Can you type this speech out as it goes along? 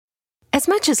As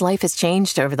much as life has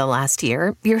changed over the last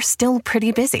year, you're still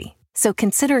pretty busy. So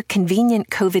consider convenient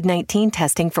COVID-19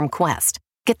 testing from Quest.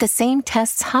 Get the same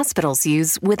tests hospitals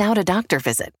use without a doctor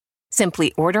visit.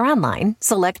 Simply order online,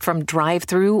 select from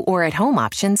drive-through or at-home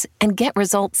options, and get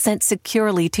results sent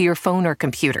securely to your phone or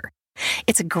computer.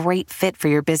 It's a great fit for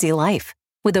your busy life.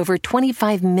 With over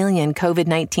 25 million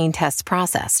COVID-19 tests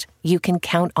processed, you can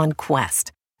count on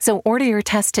Quest. So order your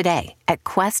test today at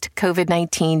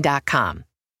questcovid19.com.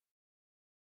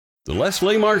 The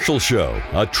Leslie Marshall Show,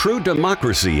 a true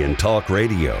democracy in talk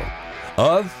radio.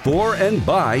 Of, for, and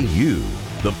by you,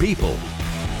 the people.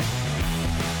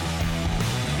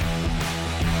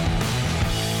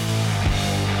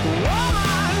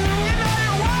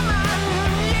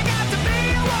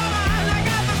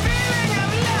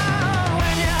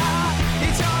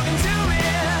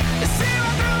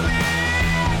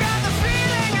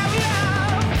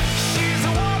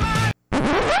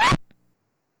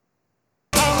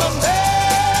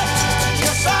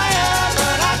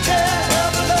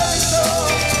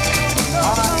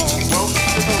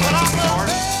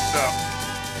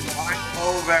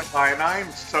 And I'm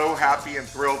so happy and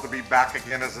thrilled to be back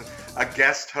again as a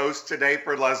guest host today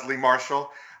for Leslie Marshall.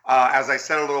 As I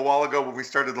said a little while ago when we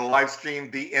started the live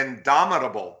stream, the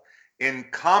indomitable,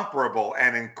 incomparable,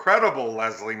 and incredible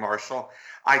Leslie Marshall.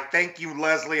 I thank you,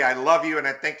 Leslie. I love you, and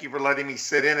I thank you for letting me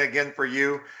sit in again for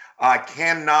you. I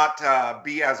cannot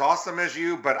be as awesome as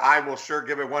you, but I will sure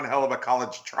give it one hell of a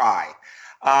college try.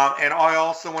 And I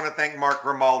also want to thank Mark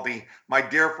Grimaldi, my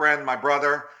dear friend, my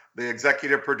brother, the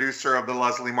executive producer of the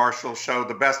Leslie Marshall Show,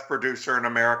 the best producer in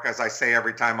America, as I say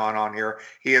every time I'm on here.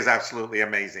 He is absolutely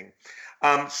amazing.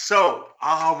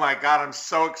 Oh my God, I'm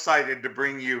so excited to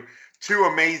bring you two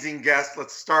amazing guests.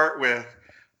 Let's start with,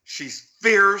 she's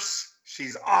fierce,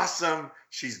 she's awesome,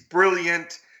 she's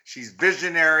brilliant, she's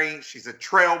visionary, she's a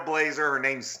trailblazer. Her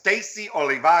name's Stacey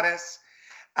Olivares.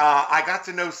 I got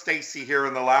to know Stacey here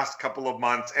in the last couple of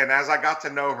months, and as I got to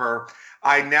know her,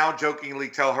 I now jokingly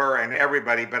tell her and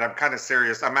everybody, but I'm kind of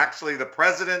serious. I'm actually the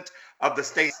president of the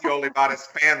Stacey Olivares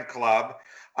fan club.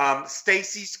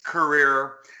 Stacey's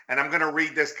career, and I'm going to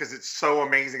read this because it's so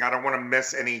amazing. I don't want to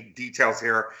miss any details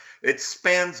here. It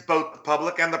spans both the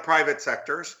public and the private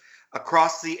sectors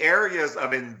across the areas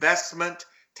of investment,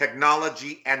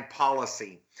 technology, and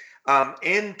policy.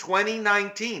 In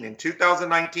 2019,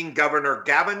 Governor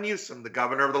Gavin Newsom, the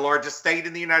governor of the largest state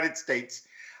in the United States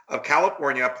of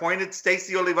California, appointed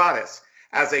Stacey Olivares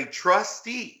as a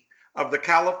trustee of the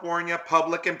California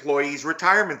Public Employees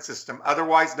Retirement System,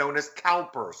 otherwise known as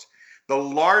CalPERS, the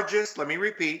largest, let me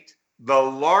repeat, the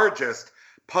largest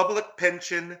public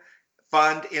pension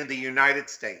fund in the United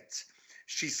States.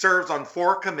 She serves on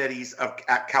 4 committees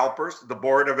at CalPERS, the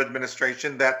board of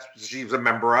administration that she's a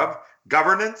member of: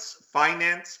 governance,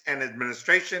 finance and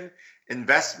administration,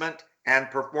 investment and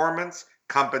performance,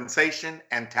 compensation,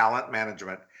 and talent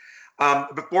management.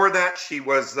 Before that, she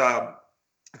was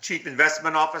chief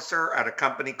investment officer at a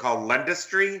company called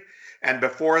Lendistry. And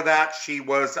before that, she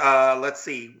was,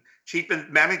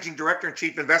 managing director and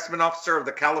chief investment officer of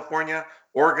the California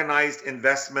Organized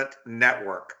Investment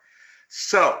Network.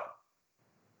 So,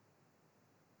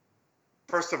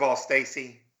 first of all,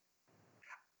 Stacey,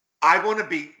 I want to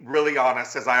be really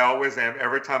honest, as I always am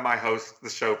every time I host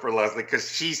the show for Leslie,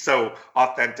 because she's so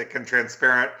authentic and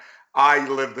transparent. I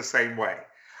live the same way.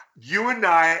 You and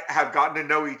I have gotten to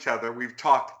know each other. We've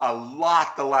talked a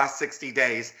lot the last 60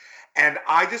 days. And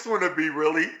I just want to be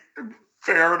really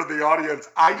fair to the audience.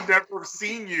 I've never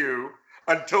seen you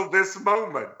until this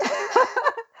moment.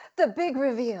 The big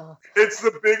reveal. It's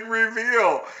the big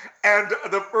reveal. And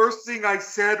the first thing I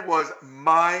said was,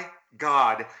 my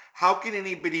God, how can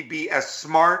anybody be as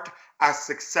smart, as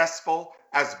successful,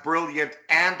 as brilliant,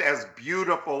 and as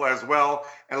beautiful as well?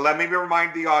 And let me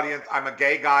remind the audience, I'm a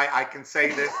gay guy. I can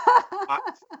say this.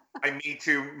 I Me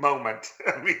Too moment.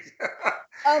 A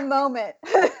moment. Moment,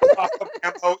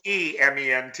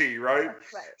 right?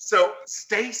 Right. So,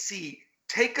 Stacey,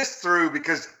 take us through,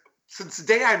 because since the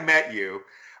day I met you,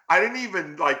 I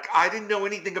didn't know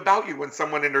anything about you when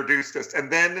someone introduced us. And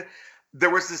then there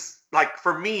was this,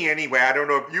 for me anyway, I don't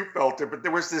know if you felt it, but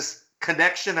there was this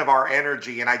connection of our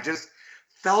energy. And I just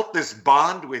felt this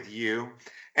bond with you.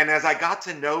 And as I got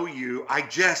to know you, I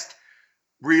just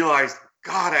realized,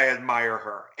 God, I admire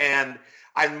her. And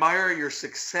I admire your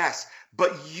success.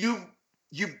 But you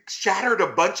shattered a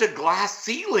bunch of glass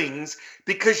ceilings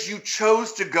because you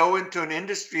chose to go into an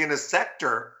industry and a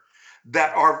sector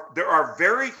there are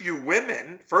very few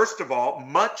women, first of all,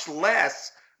 much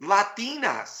less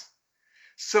Latinas.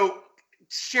 So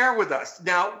share with us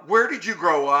now, where did you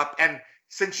grow up? And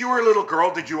Since you were a little girl,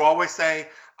 did you always say,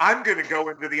 I'm going to go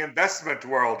into the investment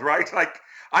world, right? Like,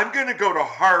 I'm going to go to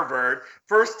Harvard,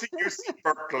 first to UC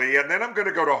Berkeley, and then I'm going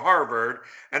to go to Harvard,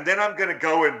 and then I'm going to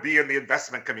go and be in the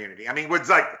investment community. I mean,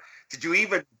 did you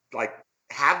even like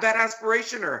have that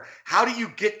aspiration, or how do you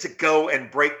get to go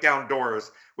and break down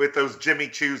doors with those Jimmy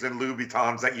Choos and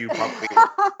Louboutins that you probably wear?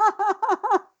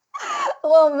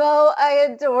 Well, Mo, I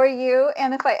adore you.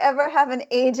 And if I ever have an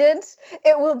agent,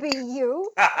 it will be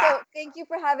you. So thank you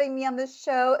for having me on this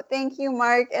show. Thank you,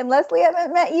 Mark. And Leslie, I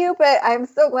haven't met you, but I'm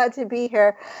so glad to be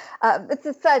here.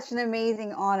 Such an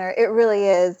amazing honor. It really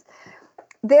is.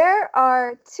 There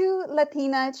are 2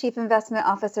 Latina chief investment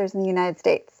officers in the United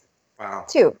States. Wow.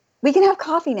 2. We can have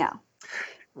coffee now.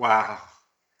 Wow.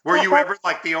 Were you ever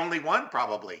like the only one,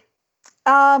 probably?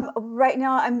 Right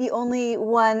now, I'm the only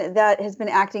one that has been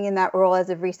acting in that role as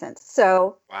of recent.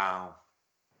 So, wow,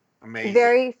 amazing.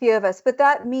 Very few of us. But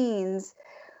that means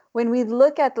when we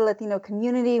look at the Latino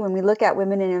community, when we look at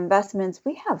women in investments,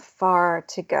 we have far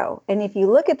to go. And if you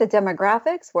look at the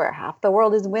demographics, where half the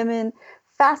world is women,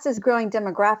 fastest growing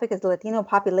demographic is the Latino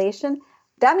population,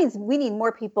 that means we need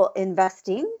more people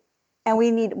investing, and we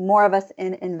need more of us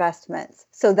in investments.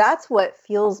 So that's what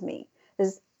fuels me,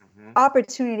 is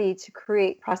opportunity to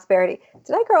create prosperity.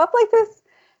 Did I grow up like this?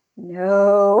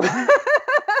 No.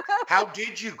 How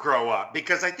did you grow up?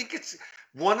 Because I think it's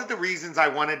one of the reasons I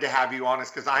wanted to have you on is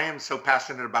because I am so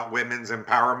passionate about women's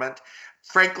empowerment.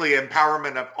 Frankly,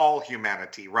 empowerment of all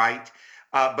humanity, right?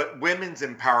 But women's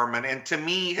empowerment. And to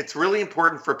me, it's really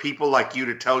important for people like you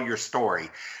to tell your story.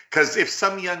 Because if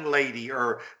some young lady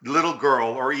or little girl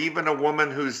or even a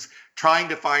woman who's trying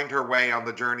to find her way on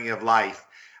the journey of life,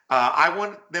 I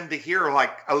want them to hear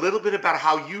like a little bit about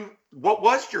what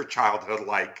was your childhood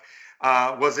like?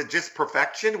 Was it just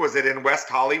perfection? Was it in West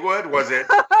Hollywood? Was it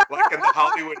like in the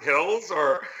Hollywood Hills,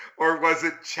 or was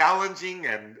it challenging?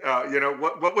 And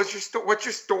what was your what's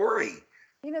your story?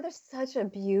 There's such a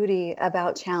beauty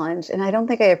about challenge, and I don't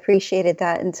think I appreciated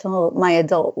that until my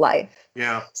adult life.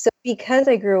 Yeah. So because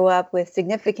I grew up with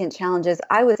significant challenges,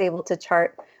 I was able to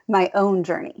chart my own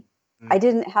journey. I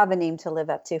didn't have a name to live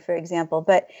up to, for example,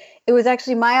 but it was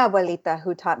actually my abuelita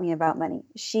who taught me about money.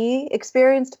 She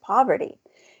experienced poverty.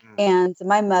 And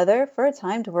my mother, for a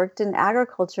time, worked in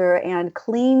agriculture and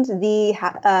cleaned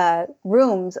the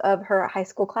rooms of her high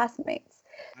school classmates.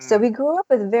 So we grew up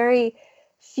with very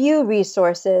few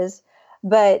resources.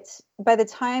 But by the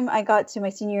time I got to my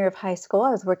senior year of high school,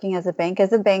 I was working as a bank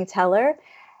teller,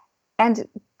 and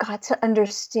got to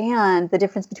understand the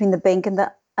difference between the bank and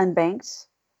the unbanked,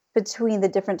 between the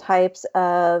different types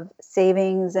of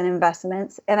savings and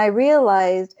investments. And I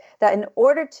realized that in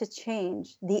order to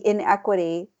change the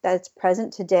inequity that's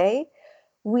present today,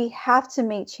 we have to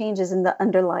make changes in the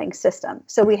underlying system.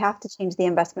 So we have to change the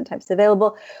investment types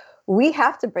available. We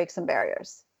have to break some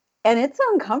barriers. And it's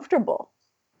uncomfortable,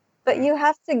 but you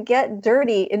have to get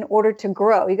dirty in order to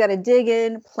grow. You got to dig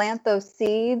in, plant those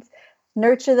seeds,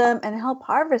 nurture them, and help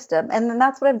harvest them. And then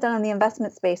that's what I've done in the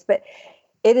investment space. But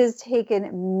it has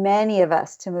taken many of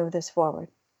us to move this forward.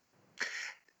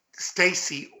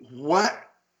 Stacy, what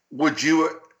would you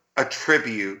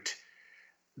attribute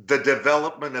the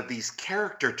development of these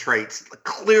character traits?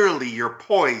 Clearly, you're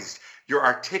poised, you're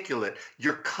articulate,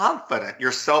 you're confident,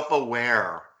 you're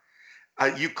self-aware.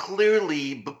 You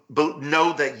clearly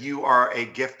know that you are a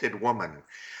gifted woman.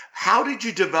 How did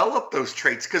you develop those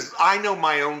traits? Because I know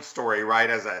my own story, right?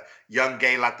 As a young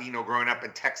gay Latino growing up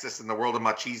in Texas in the world of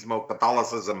machismo,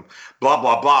 Catholicism, blah,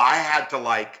 blah, blah. I had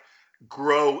to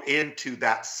grow into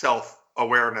that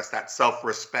self-awareness, that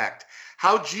self-respect.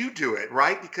 How'd you do it,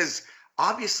 right? Because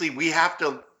obviously we've got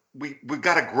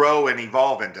to grow and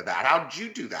evolve into that. How'd you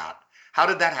do that? How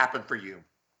did that happen for you?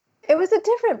 It was a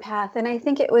different path, and I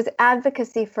think it was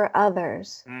advocacy for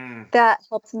others that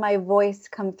helped my voice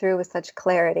come through with such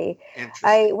clarity.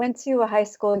 I went to a high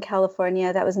school in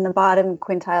California that was in the bottom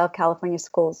quintile of California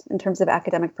schools in terms of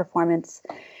academic performance,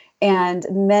 and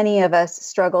many of us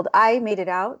struggled. I made it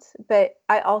out, but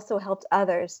I also helped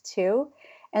others too.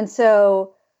 And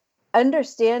so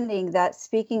understanding that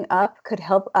speaking up could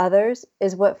help others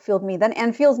is what fueled me then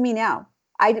and fuels me now.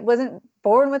 I wasn't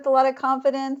born with a lot of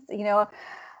confidence,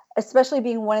 especially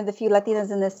being one of the few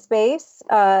Latinas in this space.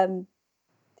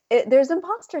 There's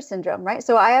imposter syndrome, right?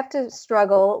 So I have to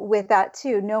struggle with that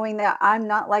too, knowing that I'm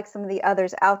not like some of the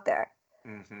others out there.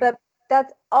 But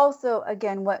that's also,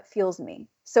 again, what fuels me.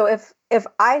 So if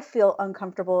I feel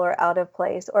uncomfortable or out of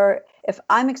place, or if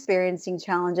I'm experiencing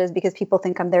challenges because people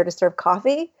think I'm there to serve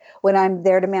coffee when I'm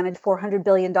there to manage $400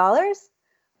 billion,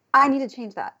 I need to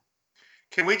change that.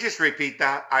 Can we just repeat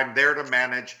that? I'm there to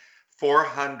manage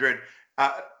 400.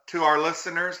 To our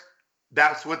listeners,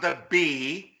 That's with a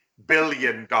B,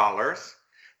 $billion. The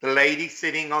lady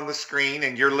sitting on the screen,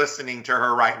 and you're listening to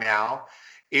her right now,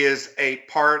 is a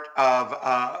part of,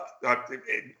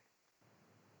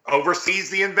 oversees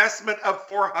the investment of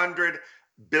 400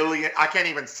 billion. I can't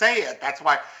even say it. That's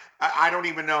why I don't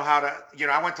even know how to,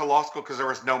 I went to law school because there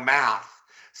was no math.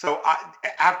 So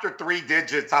after 3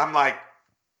 digits, I'm like,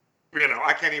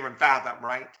 I can't even fathom,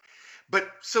 right? But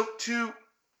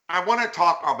I want to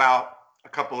talk about a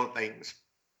couple of things.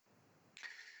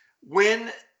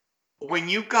 When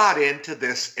you got into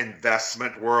this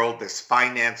investment world, this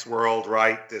finance world,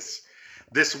 right?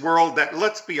 This world that,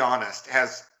 let's be honest,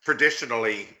 has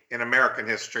traditionally in American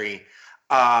history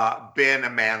been a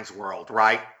man's world,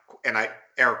 right? And I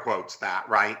air quotes that,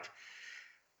 right?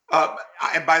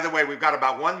 And by the way, we've got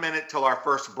about 1 minute till our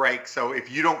first break. So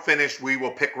if you don't finish, we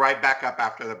will pick right back up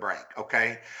after the break.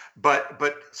 Okay. But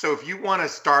so if you want to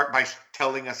start by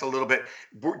telling us a little bit,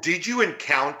 did you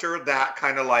encounter that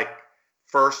kind of like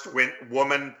first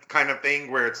woman kind of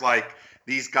thing where it's like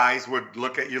these guys would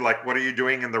look at you like, what are you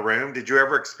doing in the room? Did you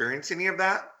ever experience any of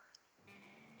that?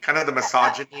 Kind of the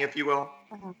misogyny, if you will?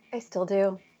 I still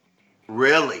do.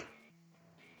 Really?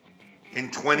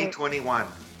 In 2021?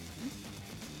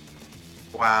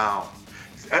 Wow.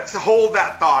 Let's hold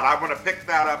that thought. I want to pick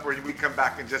that up when we come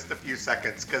back in just a few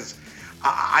seconds, because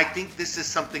I think this is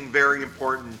something very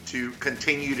important to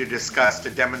continue to discuss, to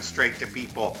demonstrate to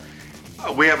people.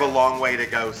 We have a long way to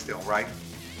go still, right?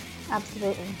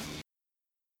 Absolutely.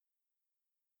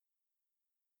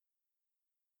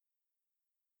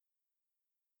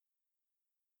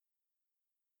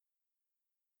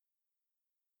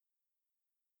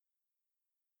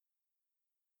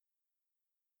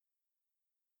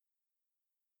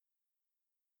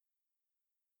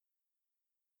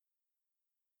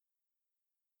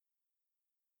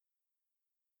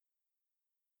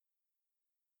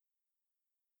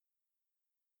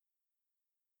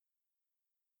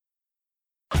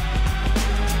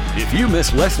 If you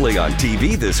miss Leslie on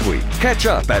TV this week, catch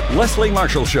up at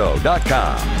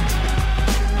lesliemarshallshow.com.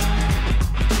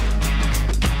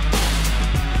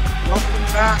 Welcome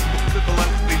back to the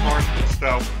Leslie Marshall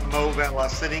Show. Mo Vela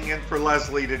sitting in for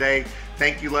Leslie today.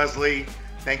 Thank you, Leslie.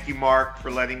 Thank you, Mark,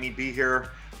 for letting me be here.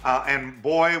 And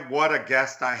boy, what a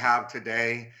guest I have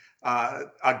today.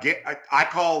 Again, I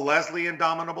call Leslie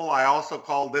indomitable. I also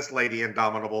call this lady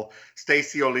indomitable.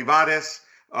 Stacey Olivares,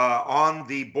 on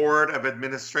the board of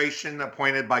administration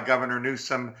appointed by Governor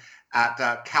Newsom at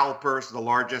CalPERS, the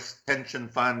largest pension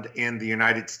fund in the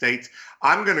United States.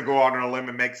 I'm going to go on a limb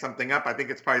and make something up. I think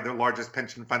it's probably the largest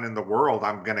pension fund in the world,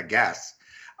 I'm going to guess.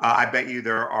 I bet you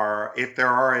if there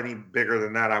are any bigger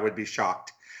than that, I would be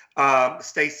shocked.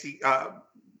 Stacey,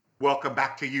 welcome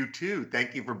back to you too.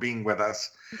 Thank you for being with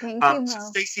us. Thank you, Mo.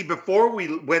 Stacey, before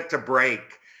we went to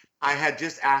break, I had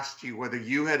just asked you whether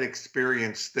you had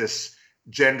experienced this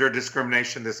gender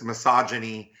discrimination, this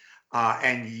misogyny,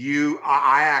 and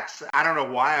I don't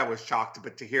know why I was shocked,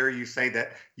 but to hear you say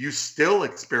that you still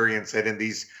experience it in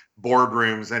these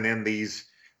boardrooms and in these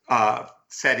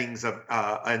settings of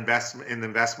investment in the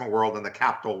investment world and the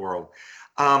capital world.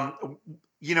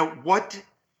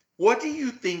 What do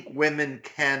you think women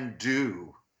can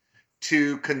do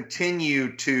to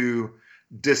continue to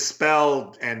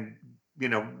dispel and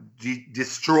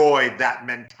destroy that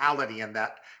mentality and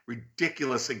that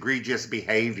ridiculous, egregious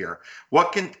behavior?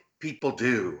 What can people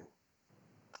do?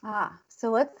 So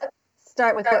let's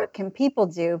start with what can people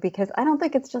do, because I don't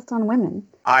think it's just on women.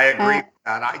 I agree with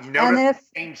that. I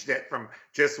changed it from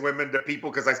just women to people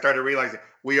because I started realizing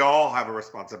we all have a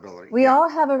responsibility. We all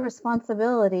have a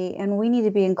responsibility, and we need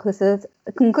to be inclusive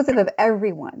of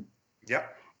everyone.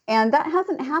 Yep. And that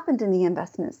hasn't happened in the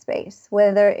investment space,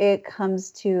 whether it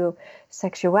comes to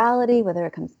sexuality, whether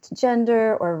it comes to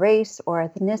gender or race or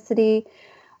ethnicity.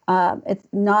 It's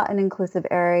not an inclusive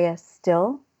area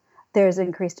still. There's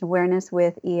increased awareness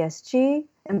with ESG,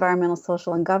 environmental,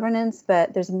 social, and governance,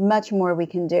 but there's much more we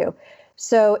can do.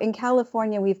 So in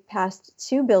California, we've passed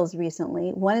 2 bills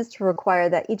recently. One is to require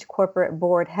that each corporate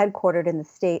board headquartered in the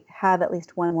state have at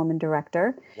least one woman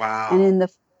director. Wow. And in the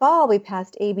fall, we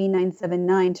passed AB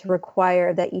 979 to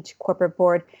require that each corporate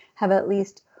board have at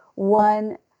least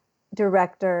one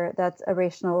director that's a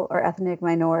racial or ethnic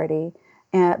minority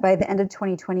by the end of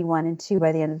 2021 and 2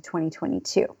 by the end of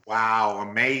 2022. Wow,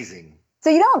 amazing. So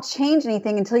you don't change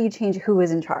anything until you change who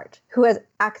is in charge, who has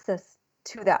access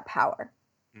to that power,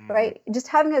 right? Just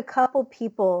having a couple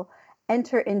people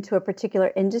enter into a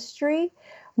particular industry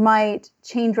might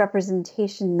change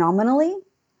representation nominally,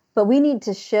 but we need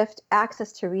to shift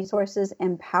access to resources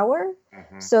and power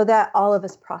so that all of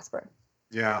us prosper.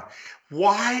 Yeah.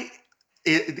 Why?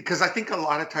 Because I think a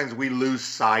lot of times we lose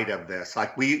sight of this.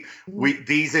 Like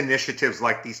these initiatives,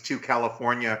 like these two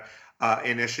California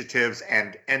initiatives,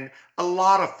 and a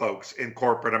lot of folks in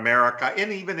corporate America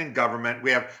and even in government, we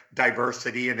have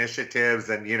diversity initiatives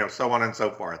and so on and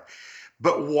so forth.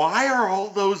 But why are all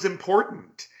those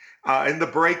important? In the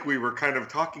break, we were kind of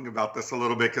talking about this a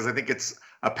little bit because I think it's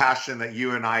a passion that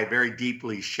you and I very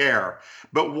deeply share.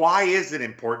 But why is it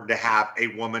important to have a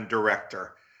woman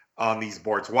director on these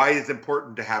boards? Why is it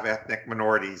important to have ethnic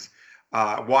minorities?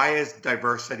 Why is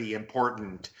diversity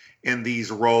important in these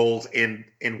roles in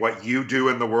what you do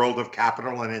in the world of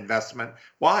capital and investment?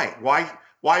 Why?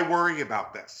 Why worry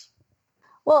about this?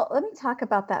 Well, let me talk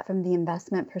about that from the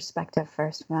investment perspective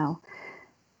first, Mo.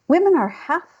 Women are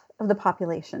half of the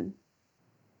population,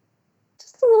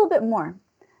 just a little bit more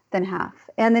than half.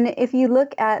 And then if you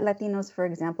look at Latinos, for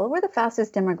example, we're the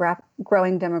fastest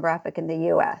growing demographic in the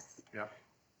US. Yeah.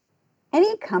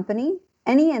 Any company,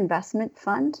 any investment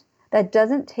fund that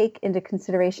doesn't take into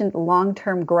consideration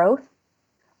long-term growth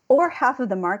or half of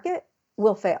the market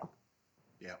will fail.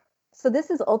 Yeah. So this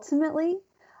is ultimately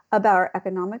about our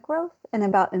economic growth and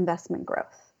about investment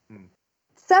growth.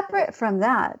 Separate from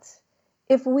that,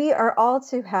 if we are all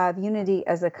to have unity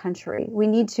as a country, we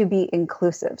need to be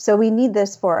inclusive. So we need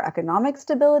this for economic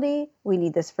stability, we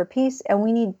need this for peace, and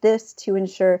we need this to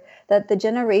ensure that the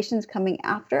generations coming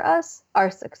after us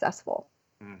are successful.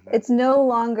 Mm-hmm. It's no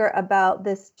longer about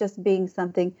this just being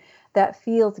something that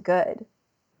feels good.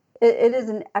 It is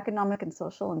an economic and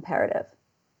social imperative.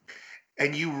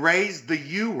 And you raised the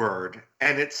U word,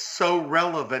 and it's so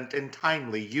relevant and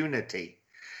timely, unity.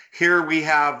 Here we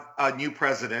have a new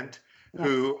president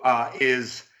who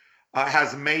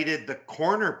has made it the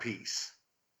corner piece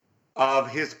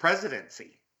of his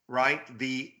presidency, right?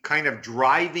 The kind of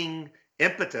driving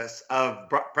impetus of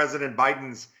President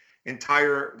Biden's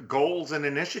entire goals and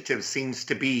initiatives seems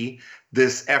to be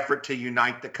this effort to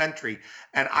unite the country.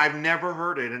 And I've never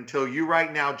heard it until you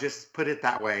right now just put it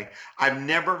that way. I've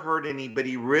never heard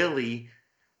anybody really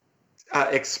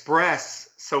express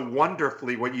so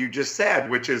wonderfully what you just said,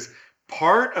 which is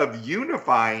part of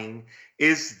unifying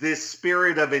is this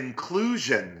spirit of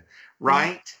inclusion,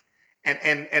 right? Mm-hmm.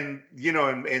 And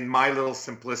in my little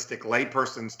simplistic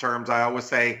layperson's terms, I always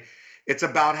say it's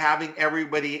about having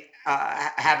everybody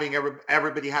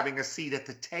everybody having a seat at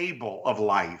the table of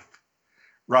life,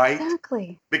 right?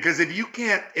 Exactly. Because if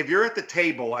you're at the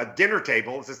table, a dinner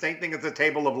table, it's the same thing as a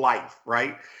table of life,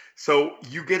 right? So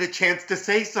you get a chance to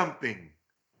say something.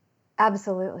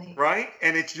 Absolutely. Right?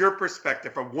 And it's your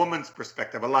perspective, a woman's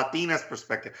perspective, a Latina's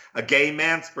perspective, a gay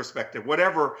man's perspective,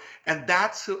 whatever. And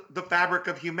that's the fabric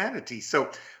of humanity. So,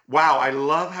 wow, I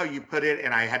love how you put it.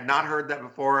 And I had not heard that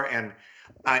before. And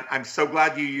I'm so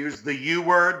glad you used the U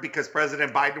word, because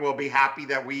President Biden will be happy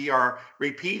that we are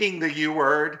repeating the U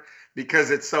word,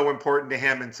 because it's so important to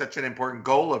him and such an important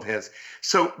goal of his.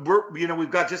 So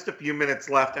we've got just a few minutes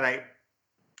left. And I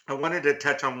wanted to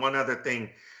touch on one other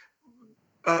thing.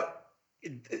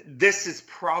 This is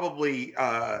probably,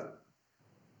 going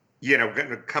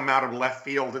to come out of left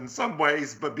field in some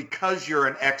ways, but because you're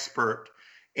an expert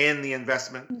in the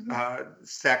investment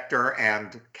sector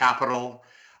and capital,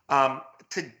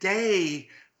 today,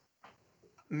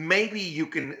 maybe you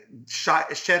can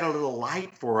shed a little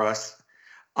light for us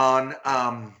on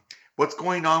what's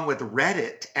going on with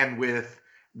Reddit and with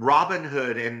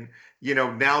Robinhood, and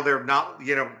now they're not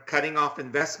cutting off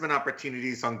investment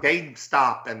opportunities on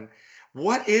GameStop. And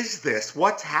what is this?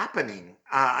 What's happening?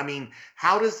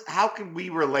 How can we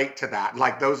relate to that?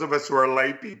 Like those of us who are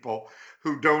lay people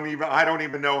who I don't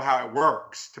even know how it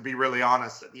works, to be really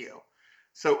honest with you.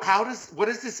 So what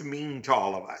does this mean to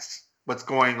all of us? What's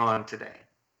going on today?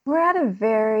 We're at a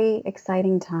very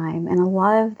exciting time, and a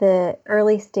lot of the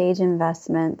early stage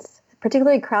investments,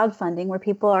 particularly crowdfunding, where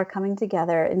people are coming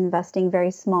together, investing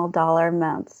very small dollar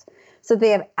amounts, so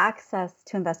they have access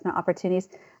to investment opportunities.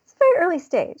 It's very early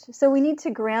stage. So we need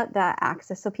to grant that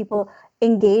access so people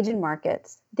engage in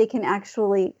markets. They can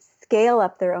actually scale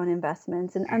up their own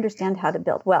investments and understand how to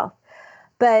build wealth.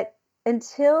 But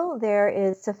until there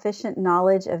is sufficient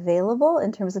knowledge available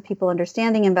in terms of people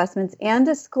understanding investments and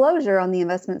disclosure on the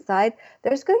investment side,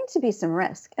 there's going to be some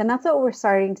risk. And that's what we're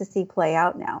starting to see play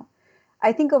out now.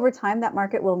 I think over time that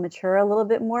market will mature a little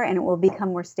bit more and it will become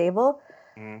more stable.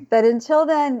 But until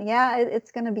then,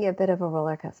 it's going to be a bit of a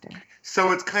roller coaster.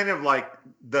 So it's kind of like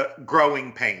the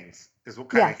growing pains is what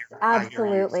kind of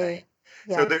absolutely.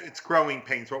 Yes. So it's growing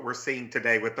pains, what we're seeing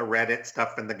today with the Reddit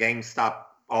stuff and the GameStop,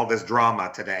 all this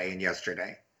drama today and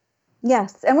yesterday.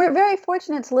 Yes. And we're very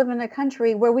fortunate to live in a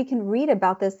country where we can read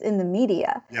about this in the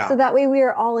media. Yeah. So that way we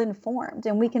are all informed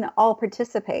and we can all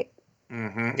participate.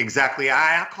 Exactly.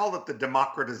 I call it the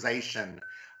democratization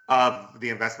of the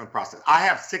investment process. I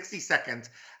have 60 seconds,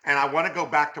 and I want to go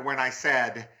back to when I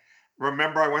said,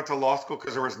 remember, I went to law school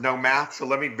because there was no math. So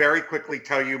let me very quickly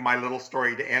tell you my little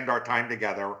story to end our time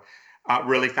together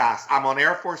really fast. I'm on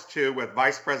Air Force Two with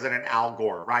Vice President Al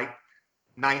Gore, right?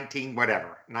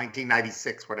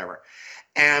 1996, whatever.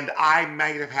 And I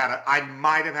might have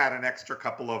had an extra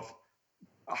couple of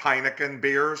Heineken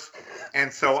beers.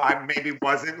 And so I maybe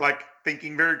wasn't like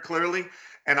thinking very clearly.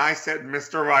 And I said,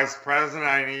 Mr. Vice President,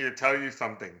 I need to tell you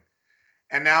something.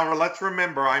 And now let's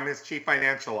remember, I'm his chief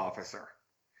financial officer.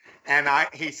 And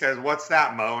he says, what's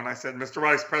that, Mo? And I said, Mr.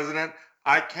 Vice President,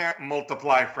 I can't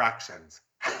multiply fractions.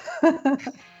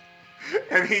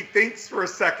 And he thinks for a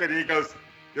second. He goes,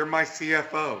 you're my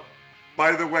CFO.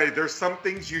 By the way, there's some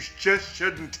things you just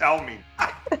shouldn't tell me.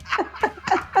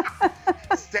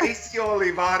 Stacey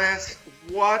Olivares,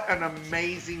 what an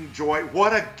amazing joy.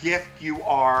 What a gift you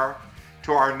are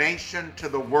to our nation, to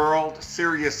the world.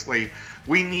 Seriously,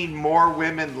 we need more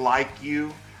women like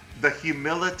you. The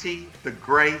humility, the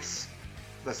grace,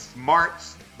 the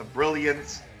smarts, the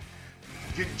brilliance.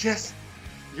 You're just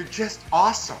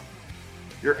awesome.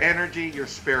 Your energy, your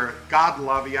spirit. God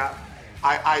love you.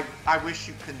 I wish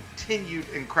you continued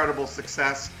incredible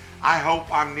success. I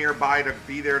hope I'm nearby to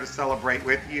be there to celebrate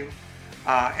with you.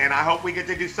 And I hope we get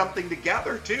to do something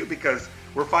together too, because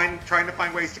we're trying to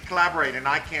find ways to collaborate, and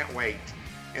I can't wait.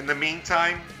 In the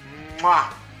meantime,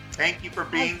 thank you for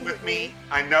being with me.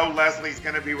 I know Leslie's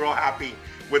going to be real happy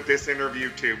with this interview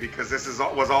too, because this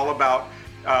was all about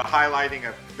highlighting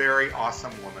a very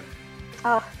awesome woman.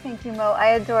 Oh, thank you, Mo. I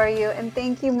adore you. And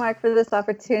thank you, Mark, for this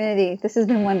opportunity. This has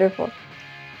been wonderful.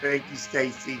 Thank you,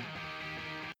 Stacey.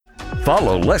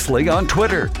 Follow Leslie on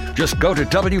Twitter. Just go to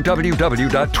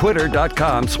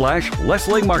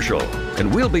www.twitter.com/Leslie Marshall,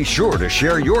 and we'll be sure to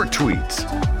share your tweets.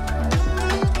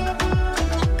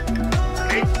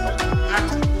 Hey,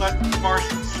 that's Leslie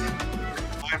Marshall.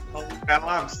 I'm Mo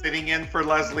Bella. I'm sitting in for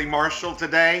Leslie Marshall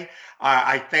today.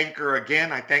 I thank her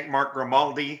again. I thank Mark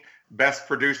Grimaldi, best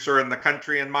producer in the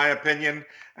country, in my opinion.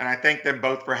 And I thank them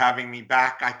both for having me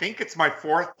back. I think it's my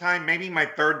fourth time, maybe my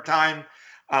third time.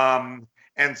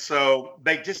 And so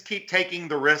they just keep taking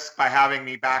the risk by having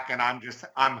me back, and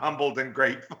I'm humbled and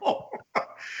grateful.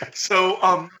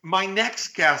 So my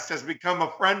next guest has become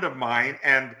a friend of mine,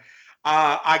 and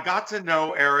I got to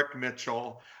know Eric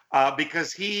Mitchell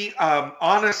because he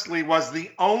honestly was the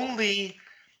only,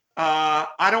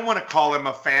 I don't want to call him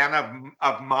a fan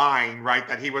of mine, right?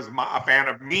 That he was a fan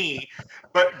of me,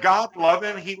 but God love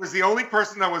him. He was the only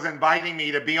person that was inviting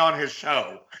me to be on his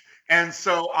show. And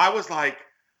so I was like,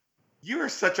 you are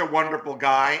such a wonderful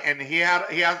guy. And he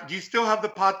has, do you still have the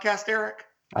podcast, Eric?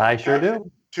 I sure do.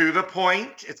 To the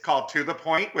Point. It's called To the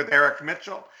Point with Eric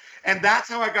Mitchell. And that's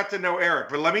how I got to know Eric.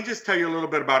 But let me just tell you a little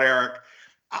bit about Eric.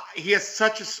 He has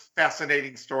such a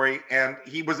fascinating story, and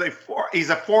he's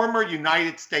a former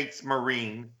United States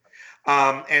Marine.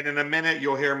 And in a minute,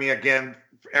 you'll hear me again.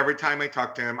 Every time I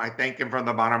talk to him, I thank him from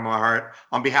the bottom of my heart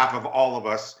on behalf of all of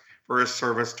us for his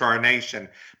service to our nation.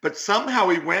 But somehow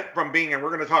he went from being, and we're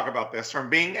going to talk about this, from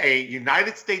being a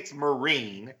United States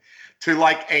Marine to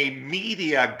like a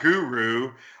media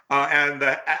guru and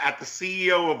at the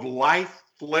CEO of Life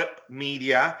Flip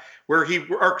Media, where he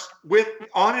works with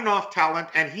on and off talent,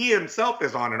 and he himself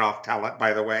is on and off talent,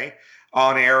 by the way,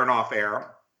 on air and off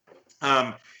air.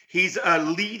 He's a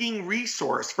leading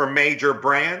resource for major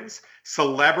brands,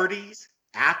 celebrities,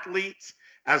 athletes,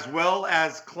 as well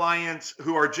as clients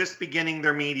who are just beginning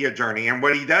their media journey. And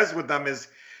what he does with them is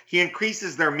he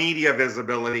increases their media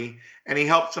visibility, and he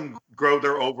helps them grow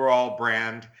their overall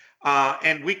brand.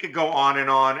 And we could go on.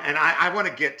 And I want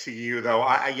to get to you, though.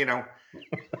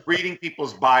 Reading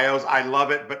people's bios, I love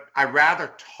it, but I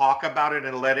rather talk about it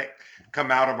and let it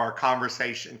come out of our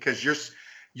conversation, because you're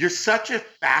such a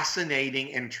fascinating,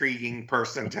 intriguing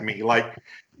person to me. Like,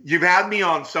 you've had me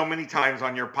on so many times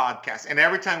on your podcast, and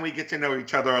every time we get to know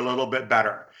each other a little bit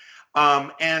better.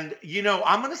 And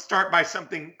I'm going to start by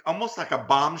something almost like a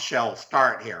bombshell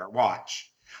start here.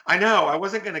 Watch. I know I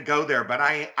wasn't going to go there, but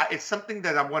it's something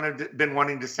that I've been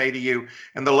wanting to say to you,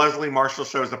 and the Leslie Marshall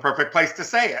Show is the perfect place to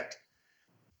say it.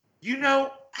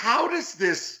 How does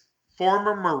this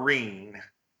former Marine,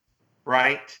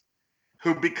 right,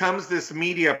 who becomes this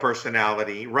media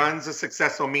personality, runs a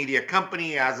successful media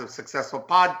company, has a successful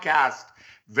podcast,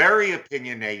 very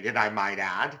opinionated, I might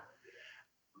add.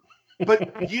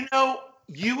 But, you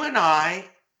and I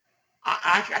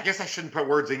guess I shouldn't put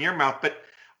words in your mouth, but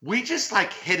we just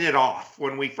like hit it off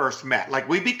when we first met. Like,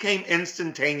 we became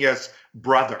instantaneous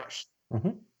brothers,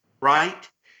 right?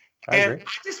 I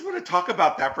just want to talk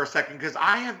about that for a second, because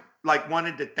I like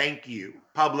wanted to thank you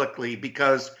publicly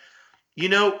because, you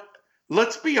know,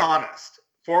 let's be honest,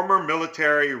 former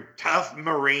military, tough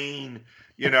Marine,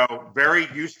 you know,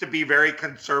 used to be very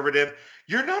conservative.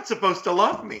 You're not supposed to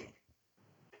love me.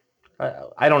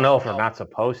 I don't know if I'm not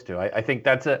supposed to. I think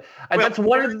that's that's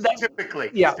one of the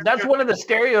typically. Yeah, that's one of the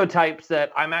stereotypes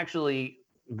that I'm actually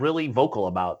really vocal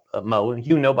about, Mo.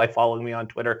 You know, by following me on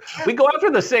Twitter, we go after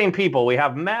the same people. We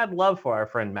have mad love for our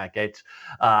friend Matt Gaetz.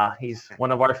 He's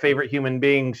one of our favorite human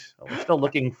beings. We're still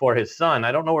looking for his son.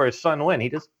 I don't know where his son went.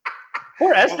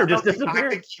 Poor Esther just disappeared. I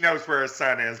think he knows where his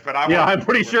son is, but I'm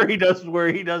pretty sure he does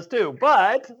where he does too.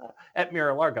 But at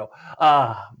Mar-a-Lago,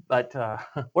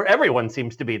 where everyone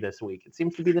seems to be this week. It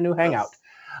seems to be the new hangout.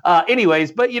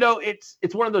 Anyways, but you know, it's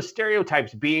one of those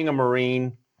stereotypes being a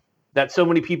Marine that so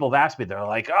many people have asked me. They're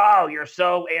like, "Oh, you're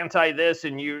so anti this,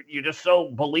 and you just so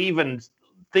believe in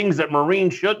things that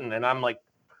Marines shouldn't." And I'm like,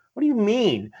 what do you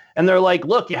mean? And they're like,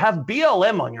 look, you have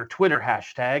BLM on your Twitter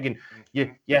hashtag, and you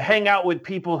hang out with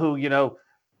people who, you know,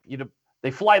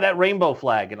 they fly that rainbow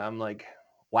flag. And I'm like,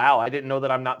 wow, I didn't know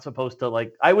that I'm not supposed to,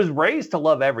 like, I was raised to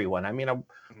love everyone. I mean,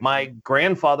 my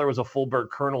grandfather was a full-bird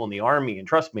colonel in the Army, and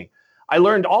trust me, I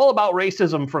learned all about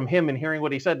racism from him and hearing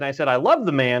what he said. And I said, I love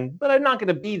the man, but I'm not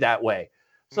going to be that way.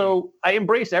 So I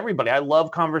embrace everybody. I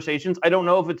love conversations. I don't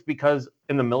know if it's because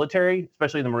in the military,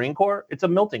 especially the Marine Corps, it's a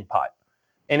melting pot.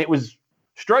 And it was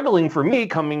struggling for me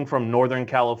coming from Northern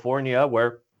California,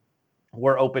 where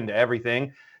we're open to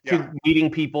everything, to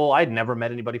meeting people. I'd never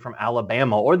met anybody from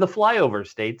Alabama or the flyover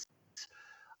states.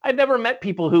 I'd never met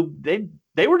people who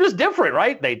they were just different,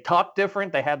 right? They talked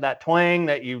different. They had that twang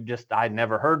that I'd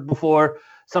never heard before.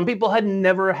 Some people had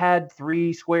never had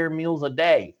 3 square meals a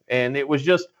day. And it was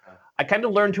just, I kind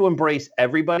of learned to embrace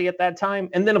everybody at that time.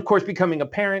 And then, of course, becoming a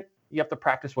parent, you have to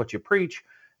practice what you preach.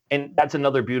 And that's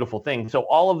another beautiful thing. So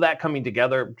all of that coming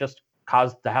together just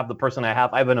caused to have the person I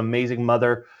have. I have an amazing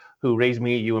mother who raised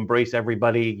me. You embrace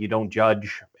everybody. You don't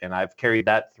judge. And I've carried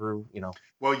that through, you know.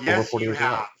 Well, yes, you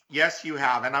have. Yes, you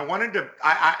have. And I wanted to,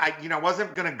 I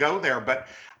wasn't going to go there, but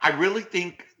I really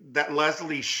think that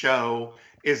Leslie's show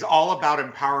is all about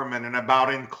empowerment and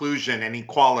about inclusion and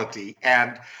equality.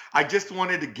 And I just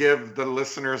wanted to give the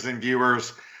listeners and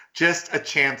viewers just a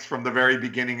chance from the very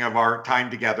beginning of our time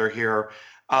together here,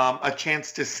 a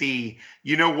chance to see,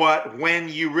 you know what, when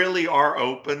you really are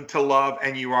open to love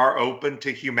and you are open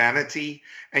to humanity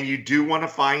and you do want to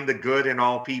find the good in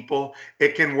all people,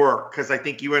 it can work. Because I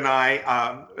think you and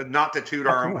I, not to toot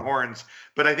our own horns,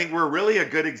 but I think we're really a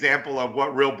good example of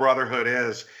what real brotherhood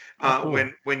is.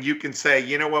 When you can say,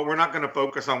 you know what, we're not going to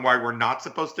focus on why we're not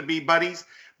supposed to be buddies,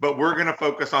 but we're going to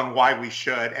focus on why we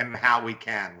should and how we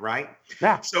can, right?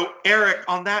 Yeah. So Eric,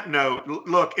 on that note,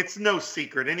 look, it's no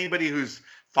secret. Anybody who's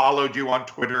followed you on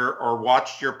Twitter or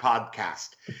watched your podcast,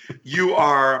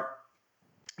 you're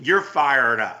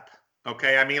fired up.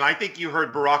 Okay. I mean, I think you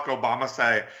heard Barack Obama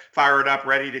say, fired up,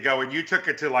 ready to go. And you took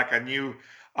it to like a new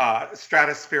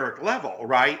stratospheric level,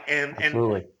 right? And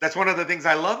that's one of the things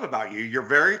I love about you. You're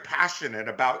very passionate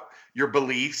about your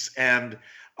beliefs, and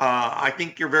I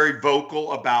think you're very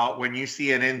vocal about when you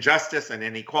see an injustice and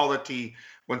inequality,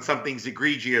 when something's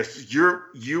egregious,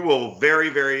 you will very,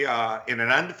 very in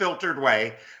an unfiltered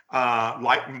way,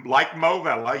 like Mo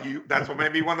Vela. That's what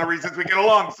maybe one of the reasons we get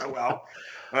along so well.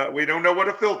 We don't know what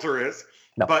a filter is,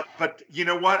 no. But you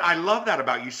know what? I love that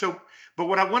about you. So. But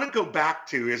what I want to go back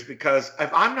to is because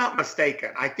if I'm not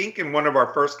mistaken, I think in one of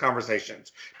our first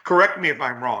conversations, correct me if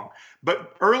I'm wrong,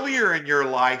 but earlier in your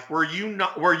life, were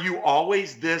you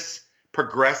always this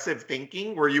progressive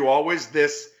thinking? Were you always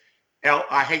this,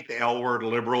 I hate the L word,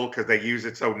 liberal, because they use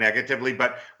it so negatively,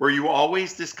 but were you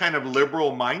always this kind of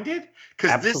liberal minded?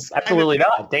 Absolutely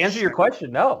not. To answer your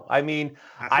question, no. I mean,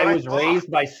 I was raised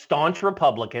by staunch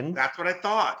Republicans. That's what I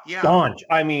thought. Yeah. Staunch.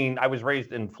 I mean, I was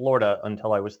raised in Florida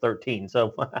until I was 13.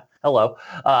 So hello.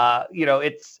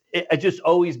 It's just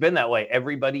always been that way.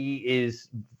 Everybody it's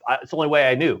the only way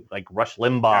I knew, like Rush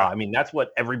Limbaugh. Yeah. I mean, that's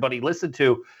what everybody listened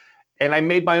to. And I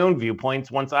made my own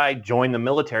viewpoints once I joined the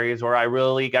military, is where I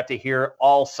really got to hear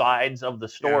all sides of the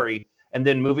story. Yeah. And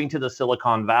then moving to the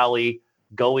Silicon Valley,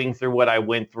 going through what I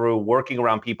went through, working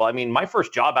around people. I mean, my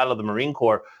first job out of the Marine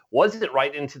Corps wasn't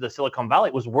right into the Silicon Valley.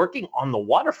 It was working on the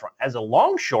waterfront as a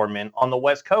longshoreman on the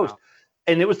West Coast. Wow.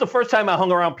 And it was the first time I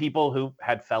hung around people who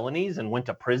had felonies and went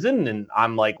to prison. And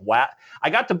I'm like, wow.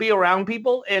 I got to be around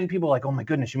people, and people were like, oh my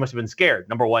goodness, you must have been scared.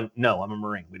 Number one, no, I'm a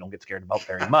Marine. We don't get scared about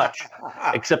very much,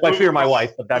 except I fear my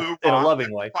wife, but that's in a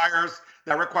loving way.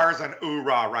 That requires an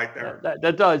oorah right there.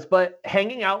 That does. But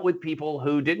hanging out with people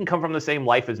who didn't come from the same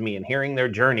life as me and hearing their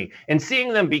journey and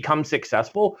seeing them become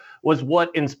successful was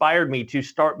what inspired me to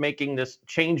start making this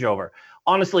changeover.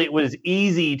 honestly, it was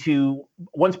easy to,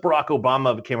 once Barack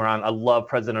Obama came around, I love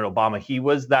President Obama. He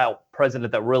was that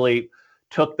president that really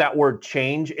took that word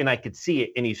change, and I could see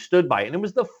it, and he stood by it. And it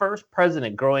was the first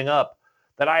president growing up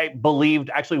that I believed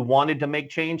actually wanted to make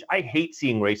change. I hate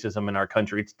seeing racism in our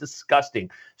country. It's disgusting.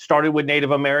 Started with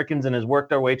Native Americans and has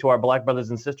worked our way to our Black brothers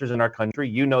and sisters in our country.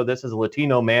 You know this as a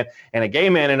Latino man and a gay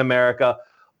man in America.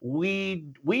 We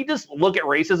just look at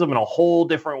racism in a whole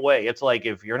different way. It's like,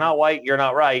 if you're not white, you're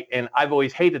not right. And I've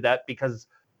always hated that because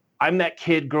I'm that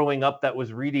kid growing up that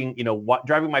was reading,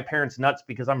 driving my parents nuts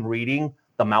because I'm reading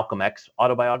the Malcolm X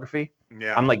autobiography.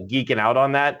 Yeah. I'm like geeking out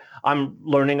on that. I'm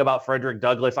learning about Frederick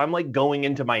Douglass. I'm like going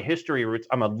into my history roots.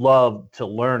 I'm a love to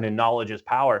learn, and knowledge is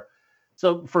power.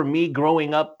 So for me,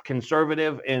 growing up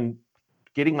conservative and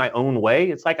getting my own way,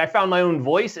 it's like I found my own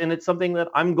voice, and it's something that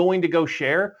I'm going to go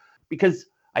share because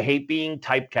I hate being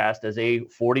typecast as a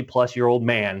 40-plus-year-old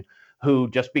man who,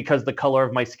 just because the color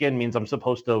of my skin means I'm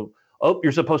supposed to,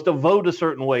 you're supposed to vote a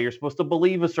certain way, you're supposed to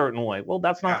believe a certain way. Well,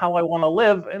 that's not how I want to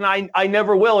live, and I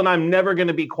never will, and I'm never going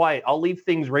to be quiet. I'll leave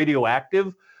things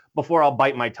radioactive before I'll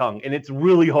bite my tongue, and it's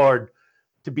really hard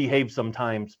to behave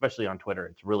sometimes, especially on Twitter.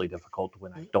 It's really difficult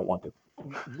when I don't want to.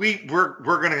 We're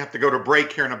going to have to go to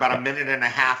break here in about a minute and a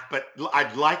half, but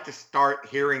I'd like to start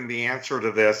hearing the answer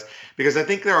to this because I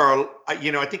think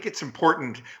I think it's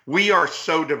important. We are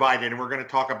so divided, and we're going to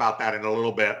talk about that in a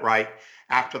little bit, right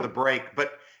after the break.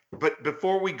 But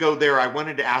before we go there, I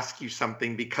wanted to ask you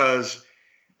something, because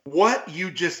what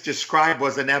you just described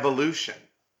was an evolution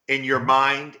in your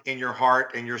mind, in your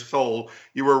heart, and your soul.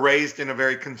 You were raised in a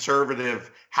very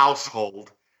conservative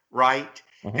household, right?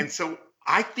 Mm-hmm. And so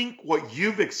I think what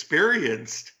you've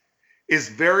experienced is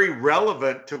very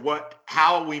relevant to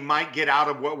how we might get out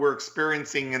of what we're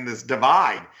experiencing in this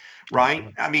divide, right?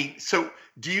 Mm-hmm. I mean, so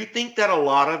do you think that a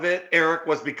lot of it, Eric,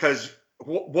 was because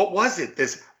what was it?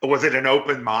 Was it an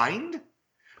open mind?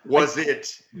 Was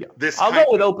it this? I'll go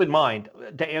with open mind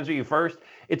to answer you first.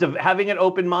 It's having an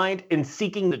open mind and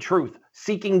seeking the truth,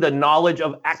 seeking the knowledge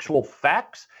of actual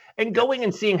facts, and going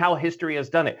and seeing how history has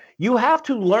done it. You have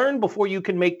to learn before you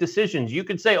can make decisions. You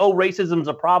could say, oh, racism's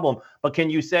a problem, but can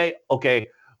you say, okay,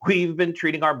 we've been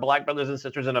treating our Black brothers and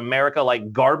sisters in America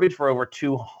like garbage for over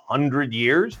 200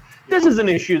 years. This is an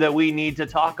issue that we need to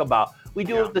talk about. We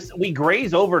do this. We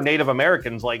graze over Native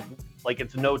Americans like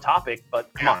it's no topic,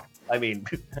 but come on. I mean,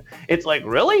 it's like,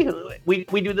 really? We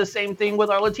do the same thing with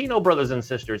our Latino brothers and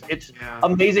sisters. It's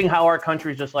amazing how our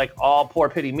country's just like, oh, poor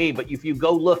pity me. But if you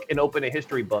go look and open a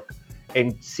history book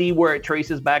and see where it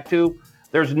traces back to,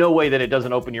 there's no way that it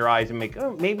doesn't open your eyes and make,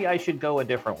 oh, maybe I should go a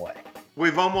different way.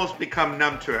 We've almost become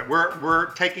numb to it.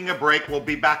 We're taking a break. We'll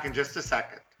be back in just a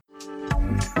second.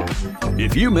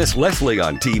 If you miss Leslie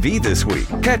on TV this week,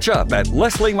 catch up at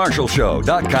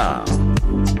lesliemarshallshow.com.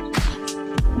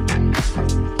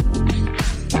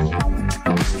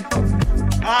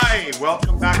 Hi,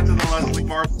 welcome back to the Leslie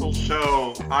Marshall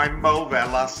Show. I'm Mo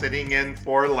Vela, sitting in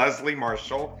for Leslie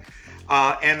Marshall.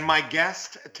 And my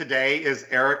guest today is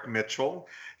Eric Mitchell.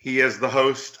 He is the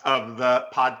host of the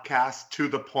podcast To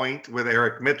The Point with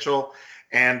Eric Mitchell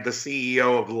and the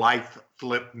CEO of Life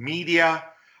Flip Media.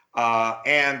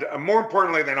 And more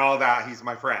importantly than all that, he's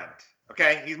my friend.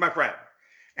 Okay, he's my friend.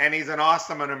 And he's an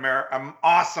awesome American,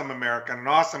 an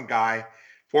awesome guy,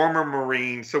 former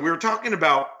Marine. So we were talking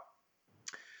about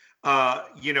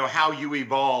how you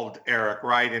evolved, Eric,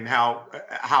 right? And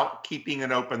how keeping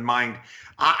an open mind.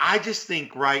 I just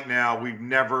think right now we've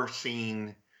never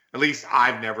seen, at least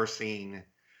I've never seen,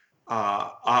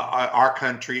 our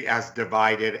country as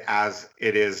divided as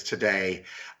it is today.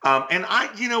 And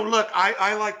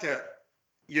I like to,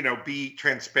 be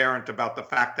transparent about the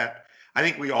fact that I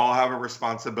think we all have a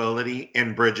responsibility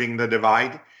in bridging the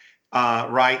divide,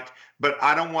 right? But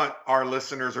I don't want our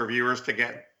listeners or viewers to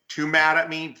get too mad at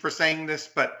me for saying this,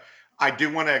 but I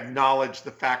do want to acknowledge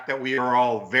the fact that we are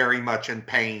all very much in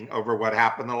pain over what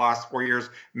happened the last 4 years.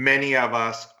 Many of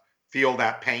us feel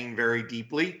that pain very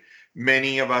deeply.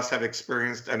 Many of us have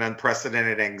experienced an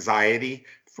unprecedented anxiety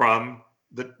from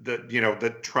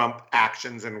the Trump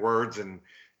actions and words and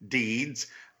deeds,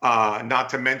 not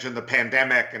to mention the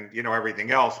pandemic and,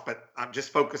 everything else, but I'm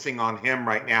just focusing on him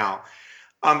right now.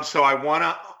 So I want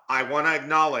to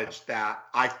acknowledge that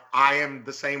I am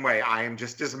the same way. I am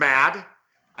just as mad.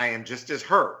 I am just as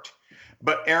hurt.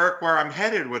 But Eric, where I'm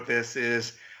headed with this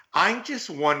is, I'm just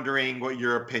wondering what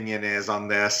your opinion is on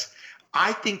this.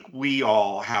 I think we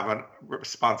all have a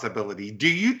responsibility. Do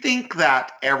you think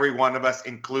that every one of us,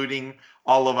 including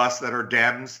all of us that are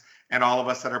Dems and all of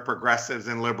us that are progressives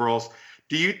and liberals,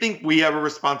 do you think we have a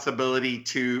responsibility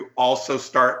to also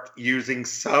start using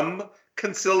some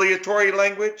conciliatory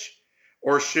language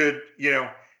or should,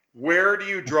 where do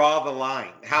you draw the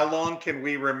line? How long can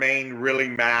we remain really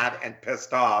mad and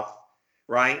pissed off,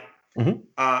 right?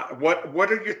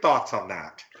 What are your thoughts on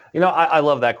that? I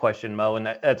love that question, Mo, and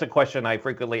that's a question I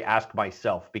frequently ask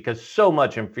myself because so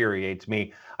much infuriates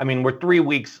me. I mean, we're 3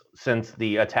 weeks since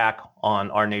the attack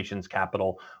on our nation's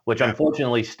capital, which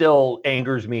unfortunately still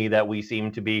angers me that we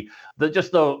seem to be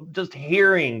just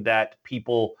hearing that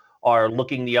people are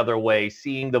looking the other way,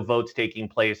 seeing the votes taking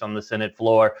place on the Senate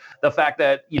floor, the fact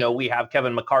that we have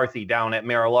Kevin McCarthy down at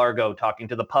Mar-a-Lago talking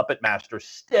to the puppet master.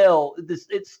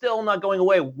 It's still not going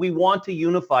away. We want to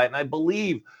unify, and I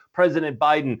believe President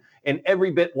Biden and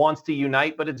every bit wants to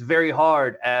unite, but it's very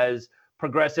hard as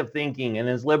progressive thinking and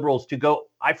as liberals to go,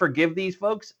 I forgive these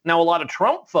folks. Now, a lot of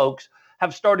Trump folks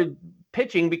have started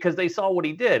pitching because they saw what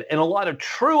he did. And a lot of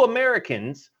true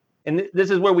Americans, and this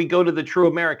is where we go to the true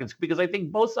Americans, because I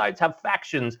think both sides have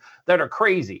factions that are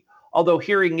crazy. Although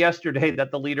hearing yesterday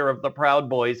that the leader of the Proud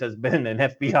Boys has been an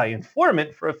FBI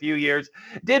informant for a few years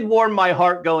did warm my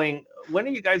heart going, when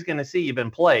are you guys going to see you've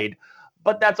been played?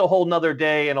 But that's a whole nother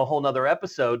day and a whole nother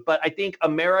episode. But I think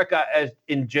America as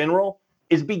in general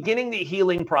is beginning the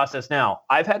healing process now.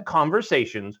 I've had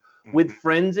conversations with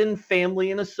friends and family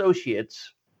and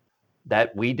associates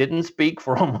that we didn't speak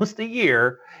for almost a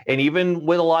year. And even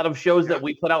with a lot of shows that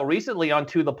we put out recently on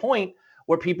To The Point,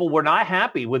 where people were not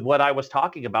happy with what I was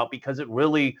talking about because it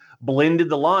really blended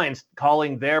the lines,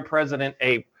 calling their president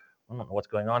I don't know what's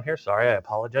going on here. Sorry, I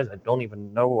apologize. I don't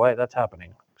even know why that's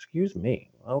happening. Excuse me.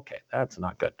 Okay, that's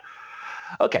not good.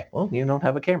 Okay, well, you don't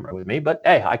have a camera with me, but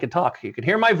hey, I can talk. You can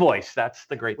hear my voice. That's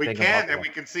the great thing. We can, and we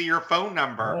can see your phone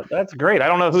number. That's great. I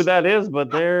don't know who that is,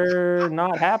 but they're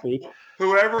not happy.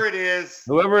 Whoever it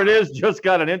is just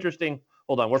got an interesting.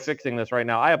 Hold on, we're fixing this right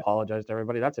now. I apologize to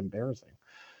everybody. That's embarrassing.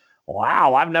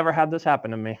 Wow, I've never had this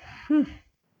happen to me.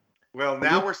 Well,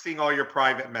 now we're seeing all your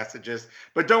private messages,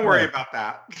 but don't worry about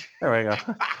that. There we go.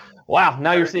 Wow,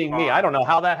 now you're seeing me. I don't know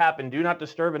how that happened. Do not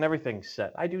disturb and everything's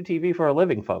set. I do TV for a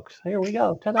living, folks. Here we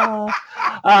go. Ta-da.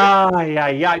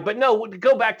 But no,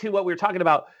 go back to what we were talking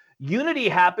about. Unity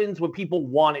happens when people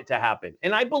want it to happen.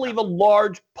 And I believe a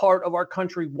large part of our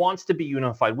country wants to be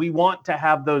unified. We want to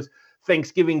have those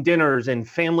Thanksgiving dinners and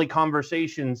family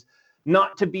conversations,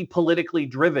 not to be politically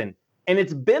driven. And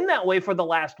it's been that way for the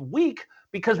last week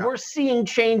because we're seeing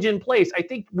change in place. I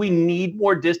think we need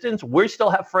more distance. We still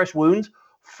have fresh wounds.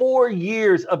 4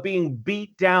 years of being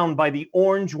beat down by the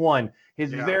orange one,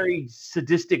 his very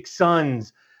sadistic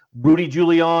sons, Rudy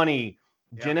Giuliani,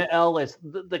 Jenna Ellis,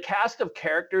 the cast of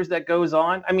characters that goes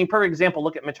on. I mean, for example,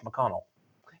 look at Mitch McConnell.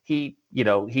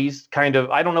 He's kind of,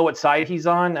 I don't know what side he's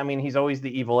on. I mean, he's always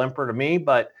the evil emperor to me,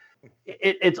 but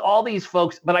it's all these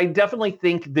folks. But I definitely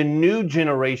think the new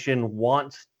generation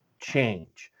wants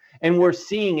change. And we're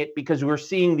seeing it because we're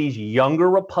seeing these younger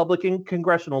Republican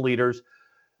congressional leaders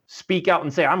speak out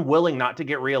and say, I'm willing not to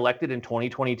get reelected in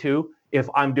 2022 if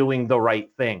I'm doing the right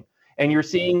thing. And you're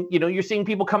seeing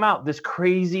people come out, this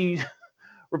crazy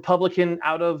Republican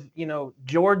out of,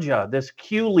 Georgia, this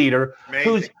Q leader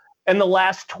who's in the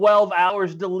last 12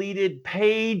 hours deleted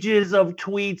pages of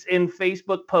tweets and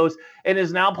Facebook posts and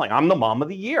is now playing, I'm the mom of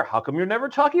the year. How come you're never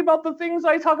talking about the things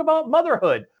I talk about,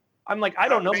 motherhood? I'm like, I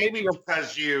don't know. Maybe you're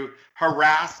because you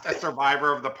harassed a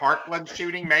survivor of the Parkland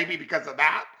shooting. Maybe because of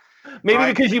that. Maybe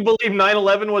because you believe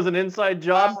 9/11 was an inside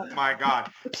job. Oh my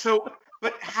God. So,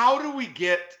 but how do we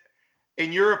get,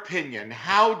 in your opinion,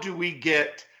 how do we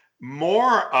get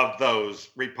more of those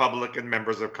Republican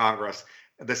members of Congress,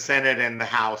 the Senate and the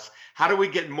House? How do we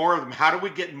get more of them? How do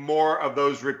we get more of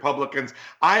those Republicans?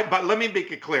 But let me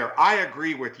make it clear. I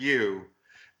agree with you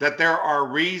that there are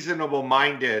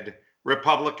reasonable-minded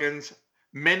Republicans.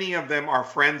 Many of them are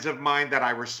friends of mine that I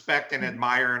respect and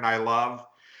admire and I love,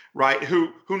 right?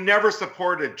 Who never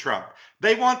supported Trump.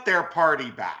 They want their party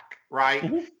back, right?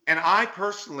 Mm-hmm. And I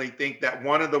personally think that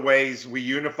one of the ways we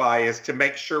unify is to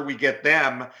make sure we give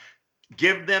them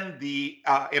the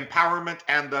empowerment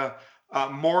and the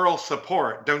moral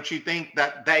support. Don't you think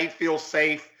that they feel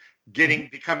safe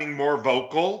becoming more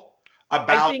vocal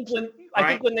about?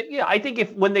 I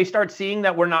think when they start seeing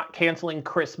that we're not canceling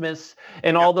Christmas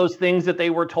and all those things that they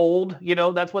were told,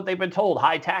 that's what they've been told,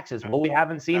 high taxes. Well, we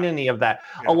haven't seen any of that.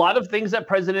 A lot of things that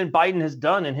President Biden has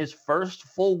done in his first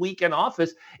full week in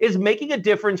office is making a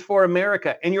difference for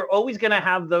America. And you're always going to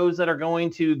have those that are going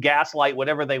to gaslight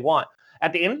whatever they want.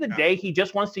 At the end of the day, he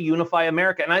just wants to unify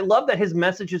America. And I love that his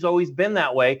message has always been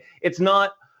that way. It's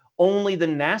not only the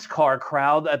NASCAR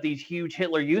crowd at these huge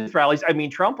Hitler Youth rallies,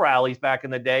 Trump rallies back in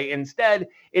the day. Instead,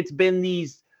 it's been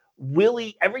these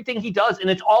everything he does, and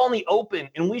it's all in the open.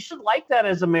 And we should like that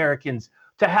as Americans,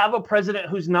 to have a president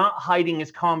who's not hiding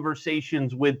his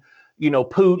conversations with,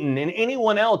 Putin and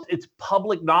anyone else. It's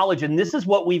public knowledge. And this is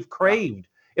what we've craved.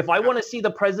 If I want to see the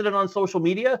president on social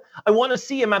media, I want to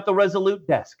see him at the Resolute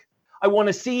desk. I want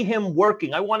to see him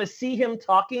working. I want to see him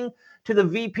talking to the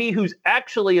VP who's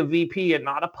actually a VP and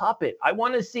not a puppet. I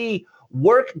want to see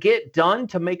work get done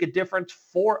to make a difference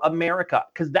for America,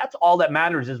 because that's all that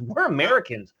matters. Is we're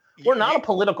Americans. We're not a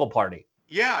political party.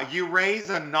 Yeah, you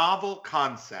raise a novel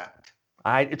concept.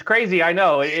 It's crazy. I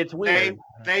know. It's weird.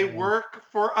 They work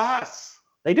for us.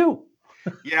 They do.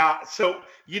 Yeah. So,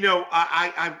 you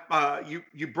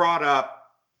brought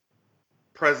up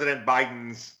President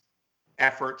Biden's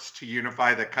efforts to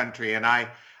unify the country. And I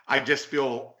just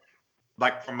feel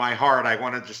like from my heart, I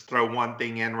want to just throw one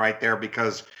thing in right there,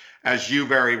 because as you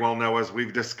very well know, as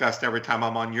we've discussed every time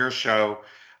I'm on your show,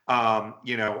 I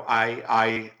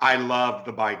love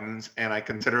the Bidens and I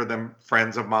consider them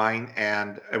friends of mine,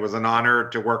 and it was an honor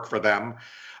to work for them.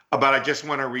 But I just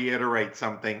want to reiterate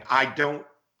something.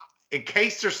 In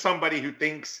case there's somebody who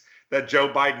thinks that Joe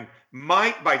Biden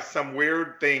might, by some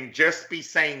weird thing, just be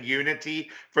saying unity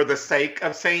for the sake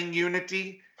of saying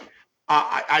unity,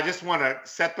 I just want to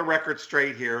set the record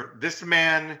straight here. This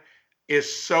man is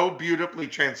so beautifully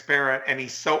transparent, and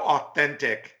he's so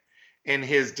authentic in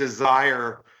his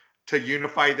desire to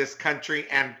unify this country.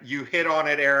 And you hit on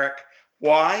it, Eric.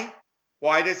 Why?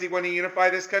 Why does he want to unify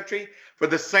this country? For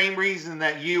the same reason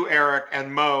that you, Eric,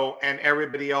 and Mo, and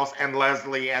everybody else, and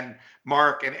Leslie, and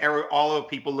Mark, and all of the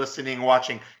people listening and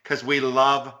watching, because we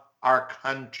love our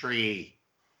country.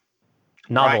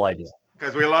 Novel idea.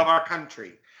 Because we love our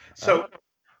country. So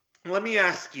let me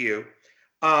ask you,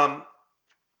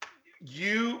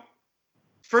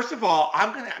 first of all,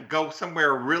 I'm going to go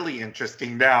somewhere really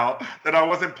interesting now that I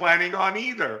wasn't planning on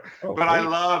either. But I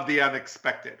love the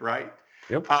unexpected, right?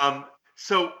 Yep.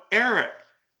 So, Eric,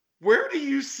 where do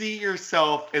you see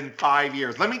yourself in 5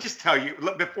 years? Let me just tell you,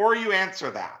 before you answer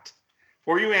that,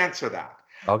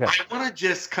 okay, I want to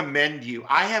just commend you.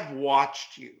 I have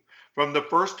watched you from the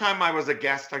first time I was a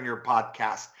guest on your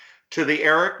podcast to the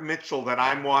Eric Mitchell that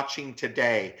I'm watching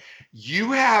today.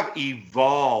 You have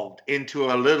evolved into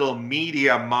a little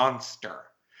media monster.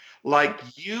 Like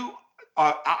you,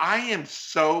 I am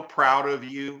so proud of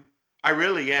you. I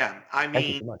really am. I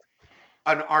mean,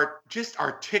 just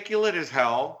articulate as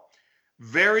hell,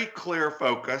 very clear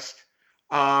focused,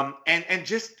 and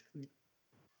just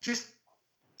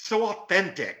so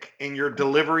authentic in your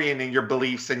delivery and in your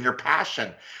beliefs and your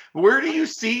passion. Where do you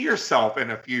see yourself in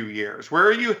a few years? Where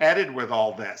are you headed with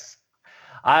all this?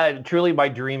 Truly, my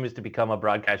dream is to become a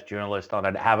broadcast journalist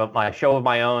have my show of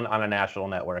my own on a national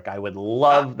network. I would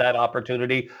love that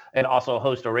opportunity, and also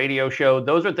host a radio show.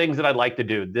 Those are things that I'd like to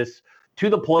do. This, To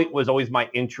the Point, was always my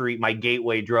entry, my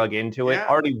gateway drug into it.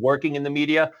 Already working in the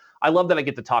media, I love that I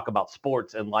get to talk about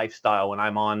sports and lifestyle when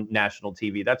I'm on national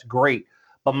TV. That's great.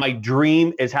 But my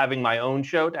dream is having my own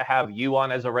show, to have you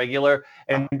on as a regular,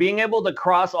 and being able to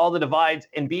cross all the divides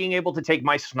and being able to take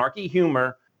my snarky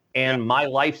humor and my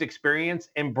life's experience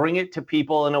and bring it to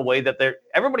people in a way that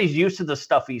everybody's used to the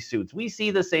stuffy suits. We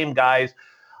see the same guys.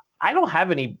 I don't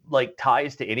have any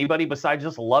ties to anybody besides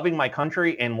just loving my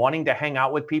country and wanting to hang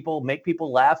out with people, make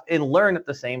people laugh, and learn at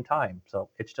the same time. So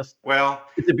it's just,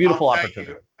 it's a beautiful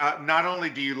opportunity. Not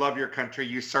only do you love your country,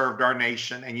 you served our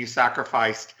nation and you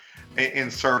sacrificed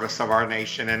in service of our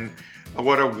nation. And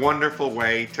what a wonderful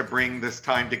way to bring this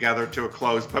time together to a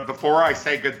close. But before I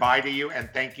say goodbye to you and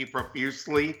thank you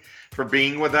profusely for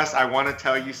being with us, I want to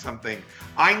tell you something.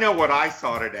 I know what I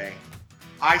saw today.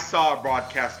 I saw a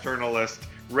broadcast journalist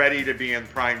ready to be in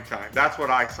prime time. That's what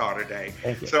I saw today.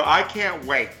 Thank you. So I can't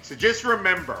wait. So just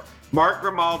remember, Mark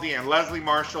Grimaldi and Leslie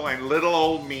Marshall and little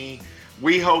old me,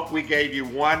 we hope we gave you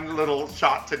one little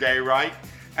shot today, right?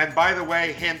 And by the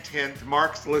way, hint, hint,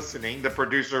 Mark's listening, the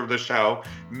producer of the show.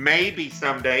 Maybe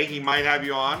someday he might have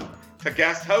you on to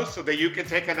guest host so that you can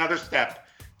take another step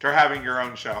to having your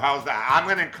own show. How's that? I'm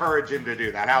going to encourage him to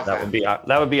do that. How's that?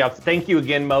 That would be awesome. Thank you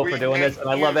again, Mo, for doing this. And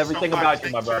I love everything about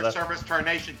you, my brother. Your service to our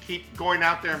nation. Keep going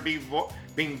out there and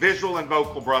being visual and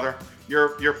vocal, brother.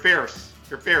 You're fierce.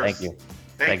 You're fierce. Thank you.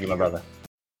 Thank you, my brother.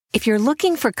 If you're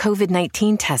looking for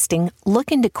COVID-19 testing,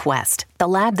 look into Quest, the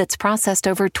lab that's processed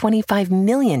over 25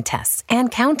 million tests and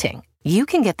counting. You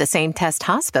can get the same test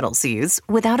hospitals use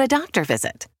without a doctor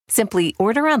visit. Simply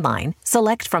order online,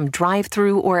 select from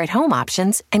drive-through or at-home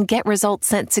options, and get results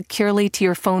sent securely to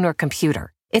your phone or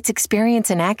computer. It's experience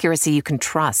and accuracy you can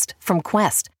trust from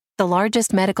Quest, the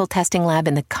largest medical testing lab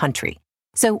in the country.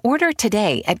 So order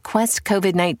today at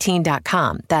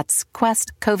questcovid19.com. That's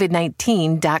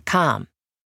questcovid19.com.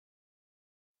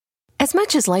 As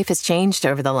much as life has changed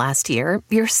over the last year,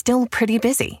 you're still pretty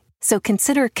busy. So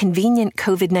consider convenient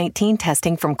COVID-19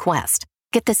 testing from Quest.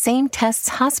 Get the same tests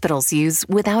hospitals use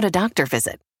without a doctor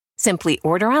visit. Simply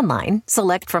order online,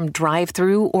 select from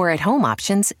drive-through or at-home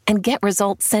options, and get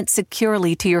results sent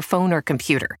securely to your phone or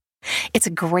computer. It's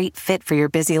a great fit for your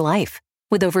busy life.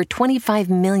 With over 25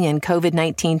 million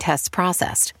COVID-19 tests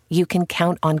processed, you can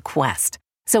count on Quest.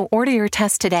 So order your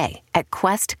test today at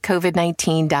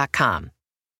questcovid19.com.